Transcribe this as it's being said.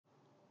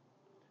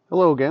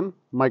Hello again,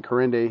 Mike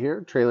Corrinde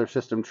here, trailer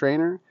system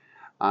trainer.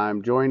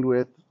 I'm joined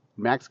with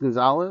Max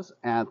Gonzalez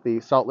at the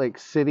Salt Lake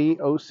City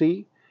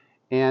OC,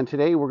 and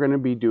today we're going to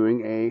be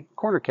doing a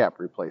corner cap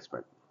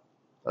replacement.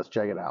 Let's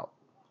check it out.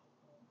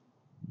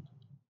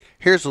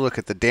 Here's a look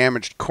at the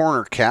damaged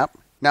corner cap.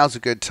 Now's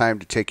a good time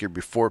to take your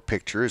before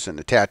pictures and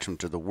attach them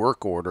to the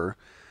work order.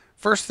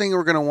 First thing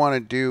we're going to want to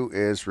do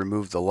is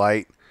remove the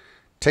light.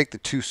 Take the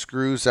two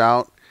screws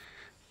out,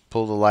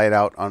 pull the light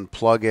out,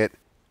 unplug it,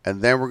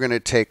 and then we're going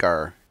to take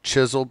our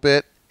chisel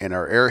bit and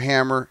our air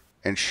hammer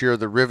and shear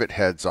the rivet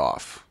heads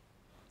off.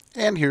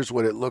 And here's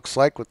what it looks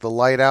like with the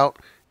light out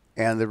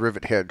and the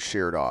rivet head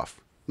sheared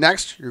off.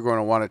 Next, you're going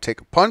to want to take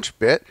a punch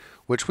bit,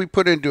 which we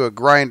put into a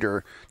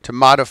grinder to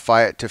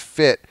modify it to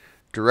fit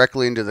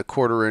directly into the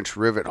 1/4-inch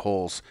rivet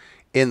holes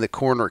in the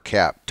corner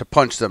cap to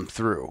punch them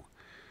through.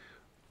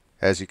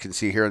 As you can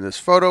see here in this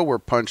photo, we're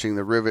punching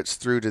the rivets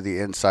through to the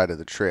inside of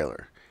the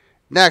trailer.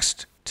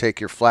 Next, take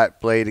your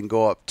flat blade and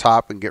go up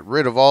top and get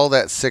rid of all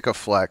that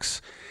Sikaflex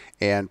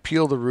and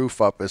peel the roof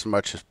up as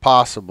much as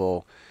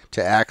possible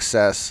to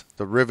access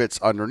the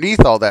rivets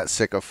underneath all that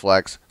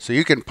Sikaflex so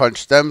you can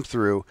punch them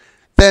through.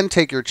 Then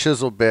take your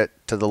chisel bit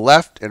to the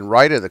left and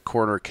right of the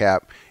corner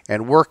cap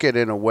and work it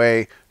in a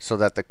way so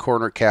that the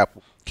corner cap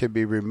can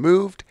be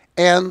removed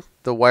and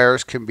the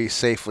wires can be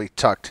safely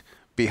tucked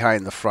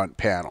behind the front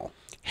panel.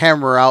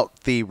 Hammer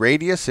out the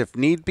radius if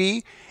need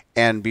be,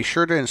 and be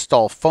sure to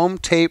install foam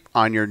tape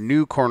on your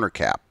new corner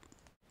cap.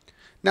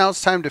 Now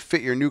it's time to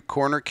fit your new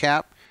corner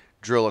cap.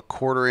 Drill a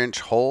 1/4-inch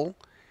hole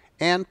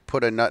and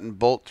put a nut and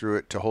bolt through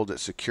it to hold it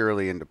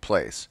securely into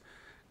place.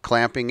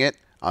 Clamping it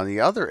on the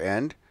other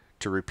end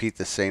to repeat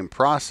the same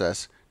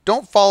process.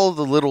 Don't follow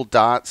the little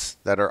dots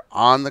that are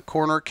on the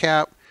corner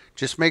cap.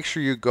 Just make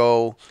sure you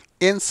go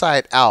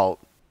inside out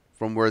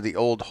from where the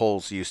old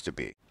holes used to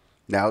be.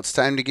 Now it's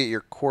time to get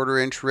your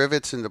 1/4-inch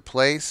rivets into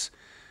place.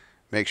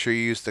 Make sure you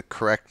use the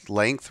correct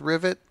length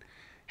rivet.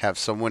 Have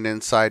someone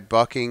inside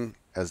bucking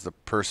as the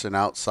person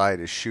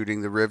outside is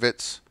shooting the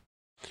rivets.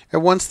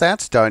 And once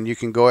that's done, you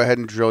can go ahead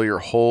and drill your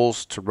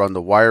holes to run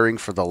the wiring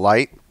for the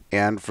light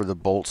and for the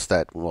bolts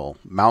that will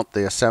mount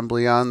the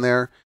assembly on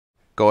there.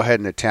 Go ahead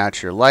and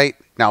attach your light.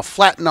 Now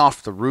flatten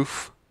off the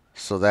roof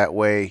so that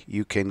way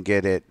you can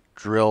get it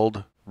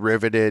drilled,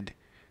 riveted.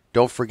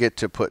 Don't forget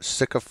to put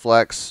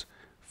Sikaflex,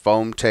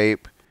 foam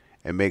tape,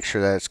 and make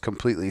sure that it's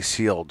completely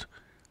sealed.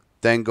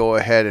 Then go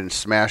ahead and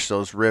smash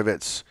those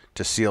rivets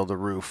to seal the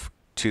roof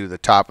to the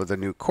top of the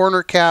new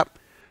corner cap.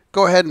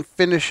 Go ahead and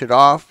finish it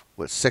off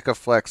with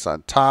Sikaflex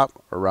on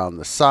top, around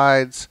the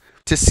sides,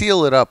 to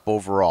seal it up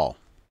overall.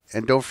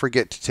 And don't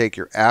forget to take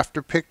your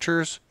after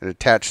pictures and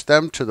attach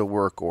them to the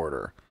work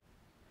order.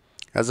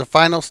 As a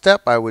final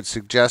step, I would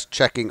suggest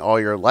checking all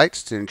your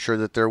lights to ensure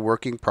that they're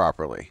working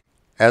properly,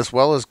 as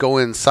well as go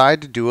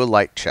inside to do a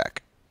light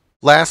check.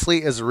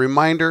 Lastly, as a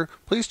reminder,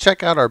 please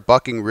check out our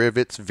bucking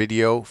rivets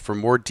video for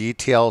more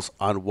details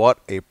on what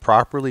a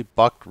properly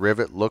bucked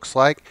rivet looks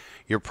like.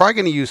 You're probably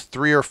going to use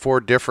 3 or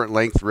 4 different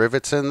length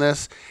rivets in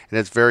this, and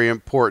it's very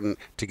important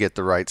to get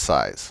the right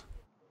size.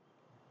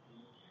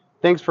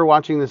 Thanks for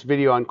watching this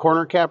video on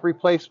corner cap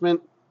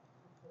replacement.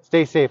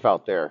 Stay safe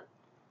out there.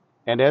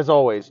 And as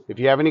always, if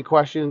you have any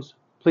questions,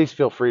 please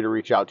feel free to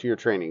reach out to your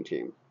training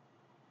team.